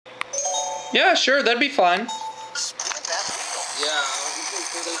Yeah, sure, that'd be fun. Yeah,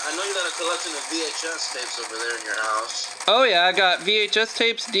 I know you got a collection of VHS tapes over there in your house. Oh yeah, I got VHS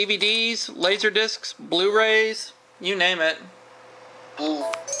tapes, DVDs, laser discs, Blu-rays, you name it. Ooh,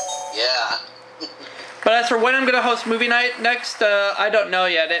 yeah. But as for when I'm gonna host movie night next, I don't know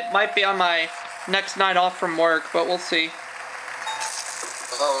yet. It might be on my next night off from work, but we'll see.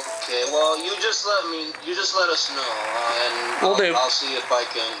 Okay, well, you just let us know, and Will do. I'll see if I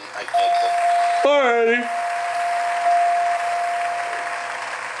can come. Bye.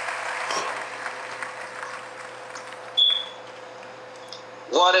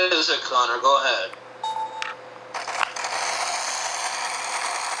 What is it, Connor? Go ahead.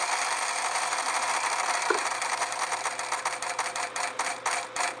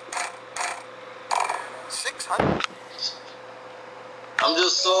 I'm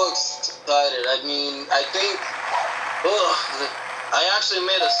just so excited. I mean, I think, I actually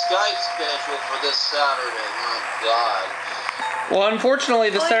made a Skype schedule for this Saturday. My God. Well, unfortunately,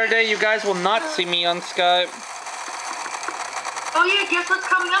 this Saturday you guys will not see me on Skype. Oh yeah, guess what's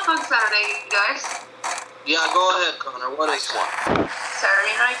coming up on Saturday, you guys? Yeah, go ahead, Connor. What is it?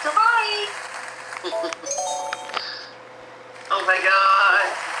 Saturday Night Delight. Oh my God.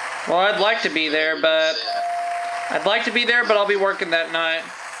 Well, I'd like to be there, but I'll be working that night.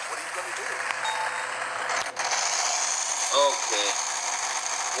 Okay.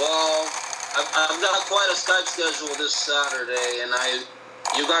 Well, I've got quite a Skype schedule this Saturday, and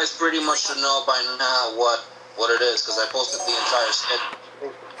you guys pretty much should know by now what it is, because I posted the entire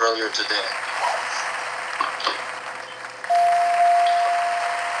schedule earlier today.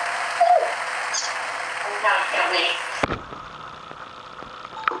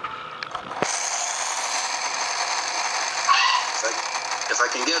 If I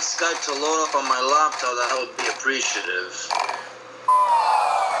can get Skype to load up on my laptop, that would be appreciative.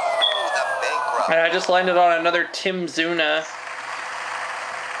 And I just landed on another Tim Zuna.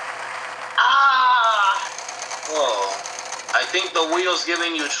 Whoa. I think the wheel's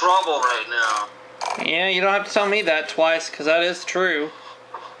giving you trouble right now. Yeah, you don't have to tell me that twice, because that is true.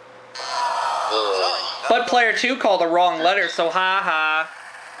 But player 2 called the wrong letter, so ha-ha.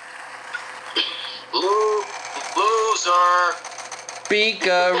 Loser.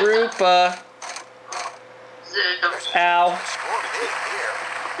 Beaka Rupa. Ow.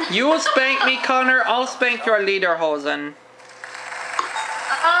 You will spank me, Connor. I'll spank your lederhosen.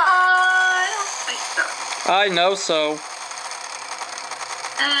 I don't think so. I know so.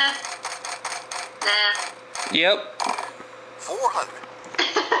 Nah. Yep. 400.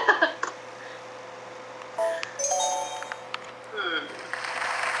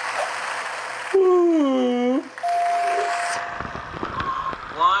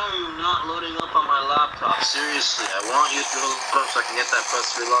 Why are you not loading up on my laptop? Seriously, I want you to load up so I can get that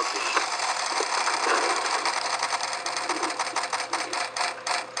press reload game.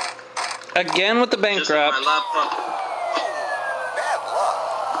 Again with the bankrupt. My laptop. Bad luck.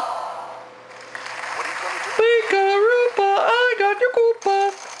 What are you going to do? Beaka Rupa, I got your Koopa.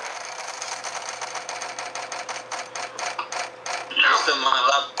 Just my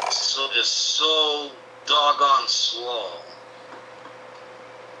laptop is so doggone slow.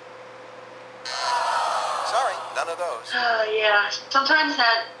 Sorry, none of those. Yeah. Sometimes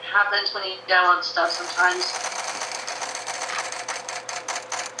that happens when you download stuff sometimes.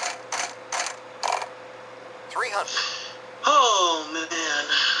 Oh, man.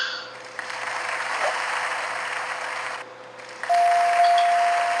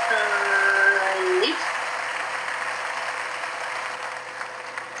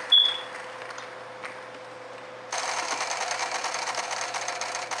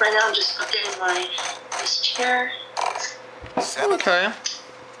 Right now I'm just updating this chair. Okay.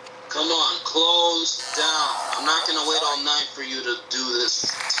 Come on, close down. I'm not going to wait all night for you to do this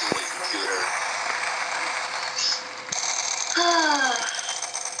to my computer.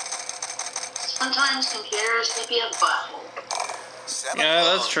 Sometimes computers can be a butthole. Yeah,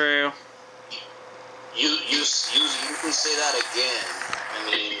 that's true. You can say that again. I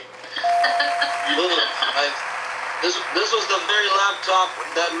mean, look, this was the very laptop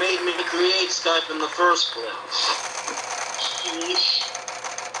that made me create Skype in the first place. Jeez.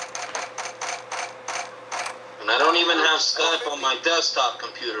 And I don't even have Skype on my desktop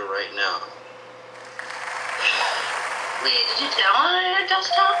computer right now. Wait, did you download it on your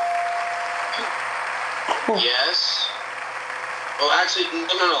desktop? Yes. Oh, actually, no,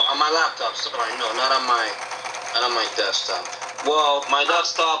 on my laptop. Sorry, no, not on my desktop. Well, my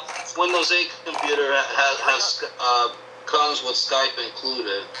desktop Windows 8 computer comes with Skype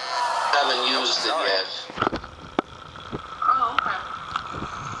included. Haven't used it yet. Oh, okay.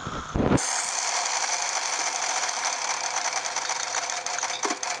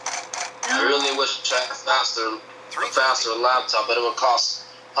 faster laptop, but it would cost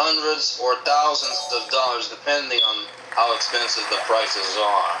hundreds or thousands of dollars depending on how expensive the prices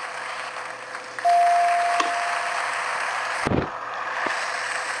are.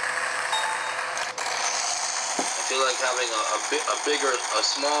 I feel like having a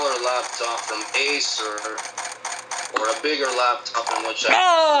smaller laptop from Acer, or a bigger laptop in which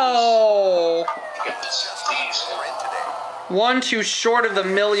I get this easy. One too short of the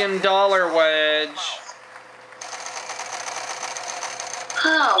 $1 million wedge.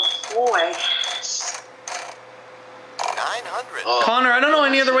 Oh boy. 900. Oh. Connor, I don't know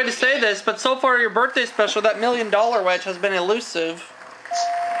any other way to say this, but so far your birthday special, that $1 million wedge has been elusive.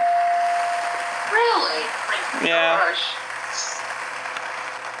 Really? My Yeah. gosh.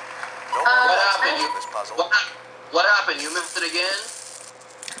 No What more happened? in this puzzle. What happened? You missed it again?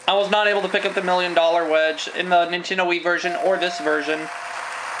 I was not able to pick up the $1 million wedge in the Nintendo Wii version or this version.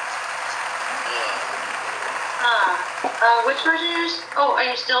 Which version is? Oh, are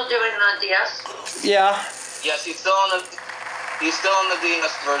you still doing the DS? Yeah. Yes, he's still on the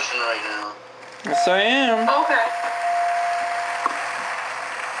DS version right now. Yes, I am. Okay.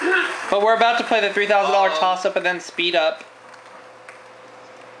 But we're about to play the $3,000 toss-up and then speed up.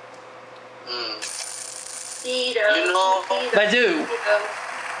 Speedo. You know- I do.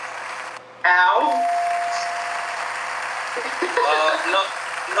 Ow. No.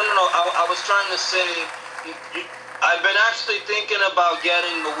 I was trying to say, I've been actually thinking about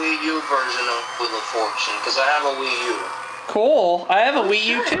getting the Wii U version of Wheel of Fortune because I have a Wii U. Cool. I have a Wii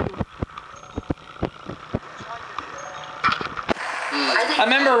U too. I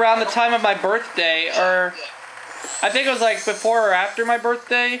remember around the time of my birthday, or I think it was like before or after my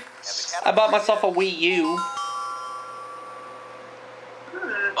birthday, I bought myself a Wii U.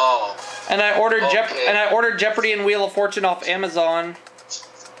 Oh. And I ordered Okay. Jeopardy and Wheel of Fortune off Amazon.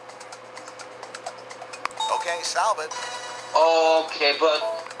 Okay, solve it. Oh, okay, but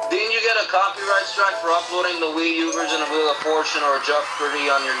didn't you get a copyright strike for uploading the Wii U version of Wheel of Fortune or Jeopardy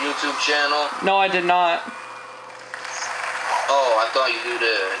on your YouTube channel? No, I did not. Oh, I thought you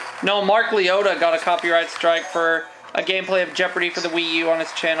did. No, Mark Leota got a copyright strike for a gameplay of Jeopardy for the Wii U on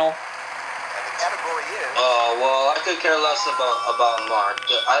his channel. And the category is... Oh, well, I could care less about Mark.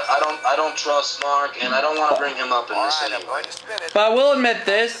 I don't trust Mark, and I don't want to bring him up in this Alright, I'm anyway. going to spin it. But I will admit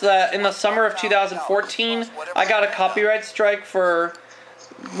this, that in the summer of 2014, I got a copyright strike for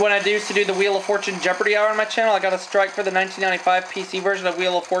when I used to do the Wheel of Fortune Jeopardy hour on my channel. I got a strike for the 1995 PC version of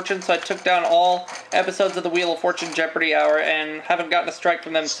Wheel of Fortune, so I took down all episodes of the Wheel of Fortune Jeopardy hour and haven't gotten a strike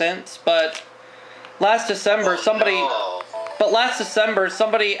from them since. But last December, somebody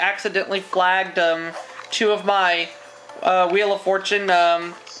accidentally flagged 2 of my Wheel of Fortune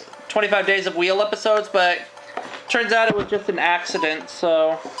 25 Days of Wheel episodes, but turns out it was just an accident,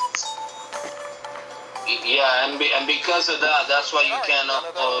 so... Yeah, and because of that, that's why you can't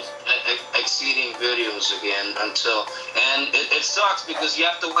upload exceeding videos again until... And it sucks because you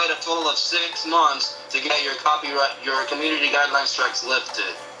have to wait a total of 6 months to get your community guideline strikes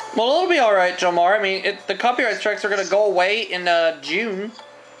lifted. Well, it'll be alright, Jomar. I mean, the copyright strikes are going to go away in June.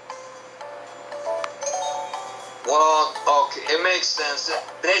 Well, okay, it makes sense.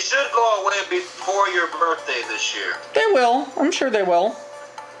 They should go away before your birthday this year. They will. I'm sure they will.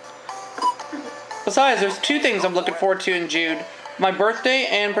 Besides, there's 2 things I'm looking forward to in June. My birthday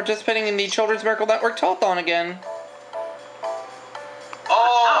and participating in the Children's Miracle Network Telethon again.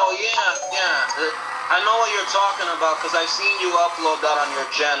 Oh, yeah. I know what you're talking about because I've seen you upload that on your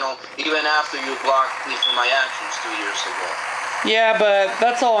channel even after you blocked me from my actions 2 years ago. Yeah, but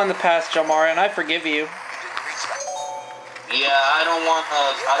that's all in the past, Jomar, and I forgive you. Yeah, I don't want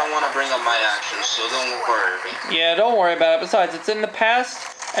to bring up my actions, so don't worry. Yeah, don't worry about it. Besides, it's in the past,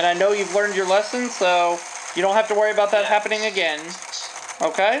 and I know you've learned your lesson, so you don't have to worry about that happening again.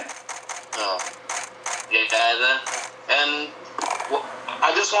 Okay? Oh. Yeah, and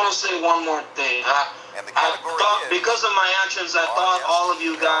I just want to say one more thing. I thought, because of my actions, I thought all of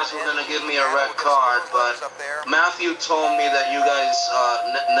you guys were going to give me a red card, but Matthew told me that you guys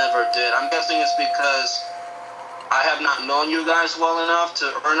never did. I'm guessing it's because I have not known you guys well enough to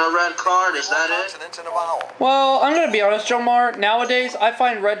earn a red card. Is that it? Well, I'm going to be honest, Jomar. Nowadays, I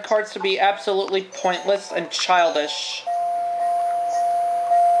find red cards to be absolutely pointless and childish.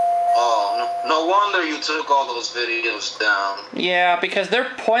 Oh, no wonder you took all those videos down. Yeah, because they're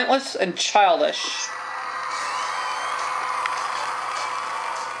pointless and childish.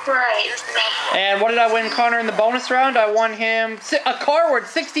 Right. And what did I win Connor in the bonus round? I won him a car worth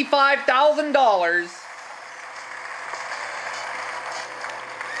 $65,000.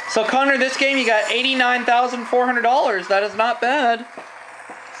 So Connor, this game you got $89,400. That is not bad.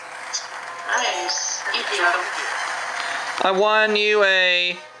 That Nice. Thank you. I won you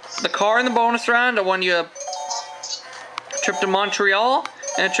the car in the bonus round. I won you a trip to Montreal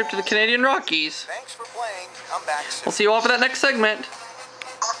and a trip to the Canadian Rockies. Thanks for playing. Come back soon. We'll see you all for that next segment.